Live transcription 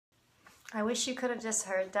I wish you could have just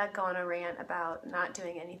heard Doug go on a rant about not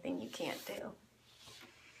doing anything you can't do. Is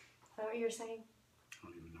that what you were saying? I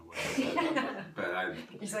don't even know what I said,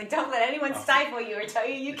 but He's like, don't let anyone stifle you or tell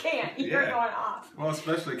you you can't. You're going off. Well,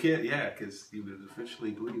 especially kid, because you would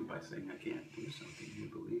officially believe by saying I can't do something, you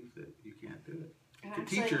believe that you can't do it. You can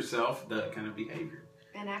teach yourself that kind of behavior.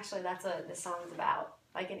 And actually, that's what the song's about.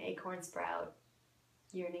 Like an acorn sprout,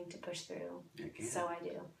 yearning to push through. So I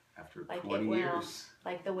do. After like 20 years.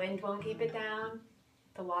 Like the wind won't keep it down.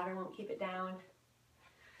 The water won't keep it down.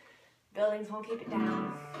 Buildings won't keep it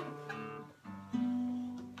down.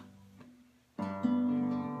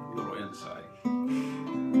 A little insight.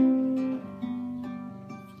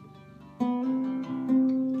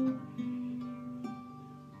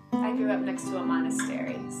 I grew up next to a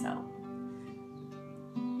monastery, so.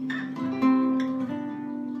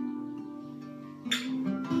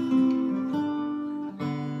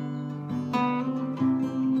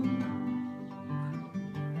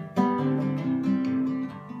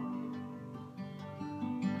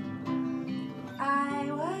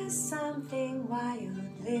 Something wild,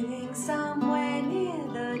 living somewhere near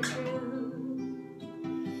the truth,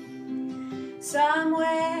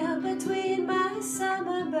 somewhere between my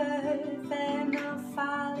summer birth and the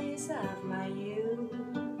follies of my youth.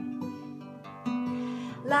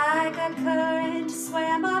 Like a current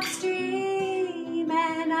swam upstream,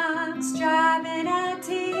 an ox driving a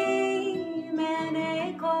team, an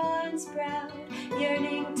acorn sprout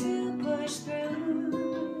yearning to push through.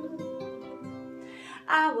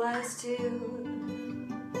 I was too.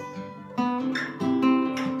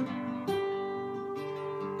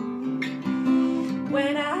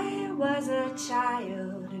 When I was a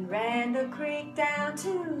child and ran the creek down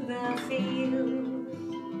to the field,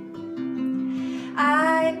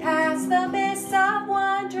 I passed the mist of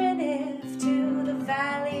wondering if to the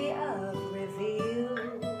valley of reveal.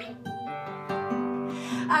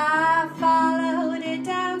 I followed it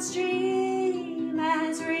downstream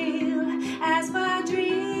as real as my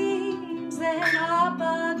dreams, then up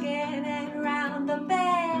again and round the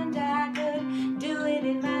bend. I could do it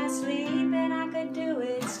in my sleep, and I could do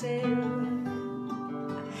it still.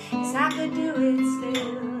 Yes, I could do it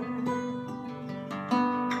still.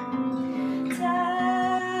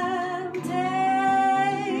 Time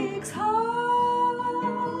takes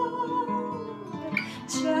hold,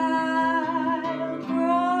 child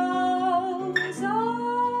grows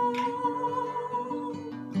old.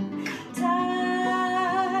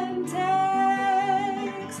 Time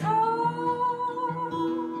takes hold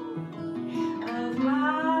of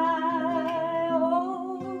my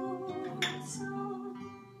old soul.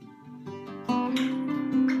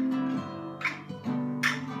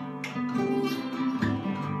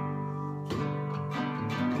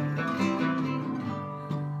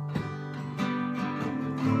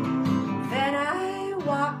 Then I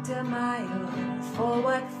walked a mile for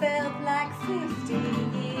what felt like 50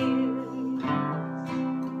 years.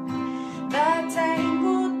 The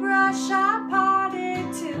tangled brush I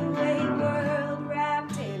parted to a world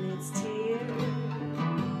wrapped in its tears.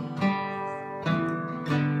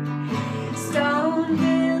 Stone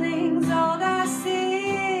buildings, old as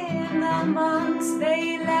sin, the monks,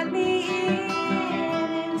 they let me in.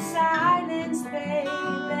 In silence, they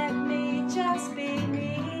let me just be me.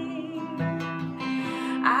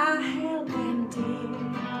 I held them dear.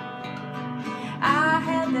 I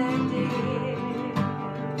held them dear.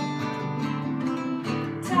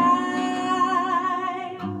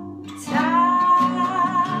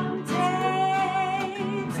 Time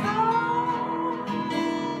takes hold.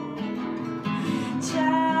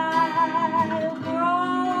 Child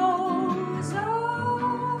grows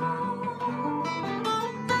old.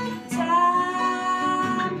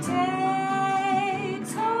 Time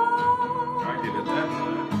takes hold I get it that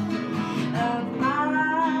time. of my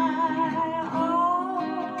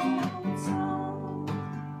old soul.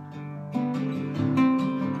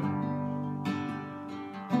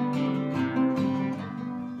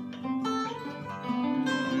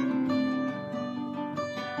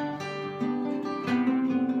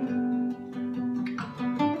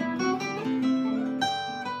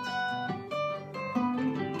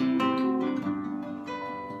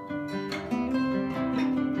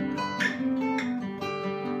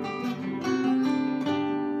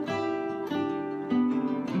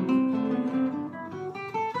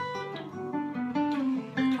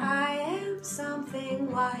 I am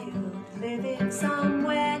something wild, living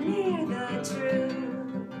somewhere near the truth,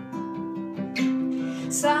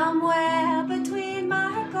 somewhere between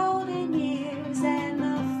my golden years and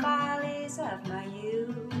the follies of my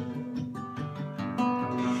youth.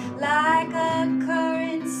 Like a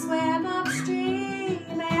current swam upstream,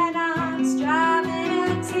 an ox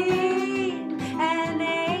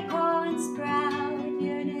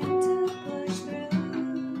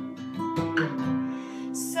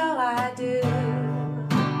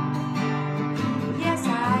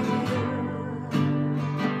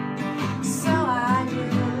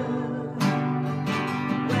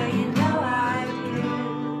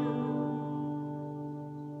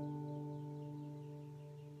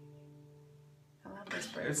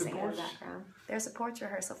birds singing in the background. There's a porch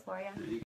rehearsal for you.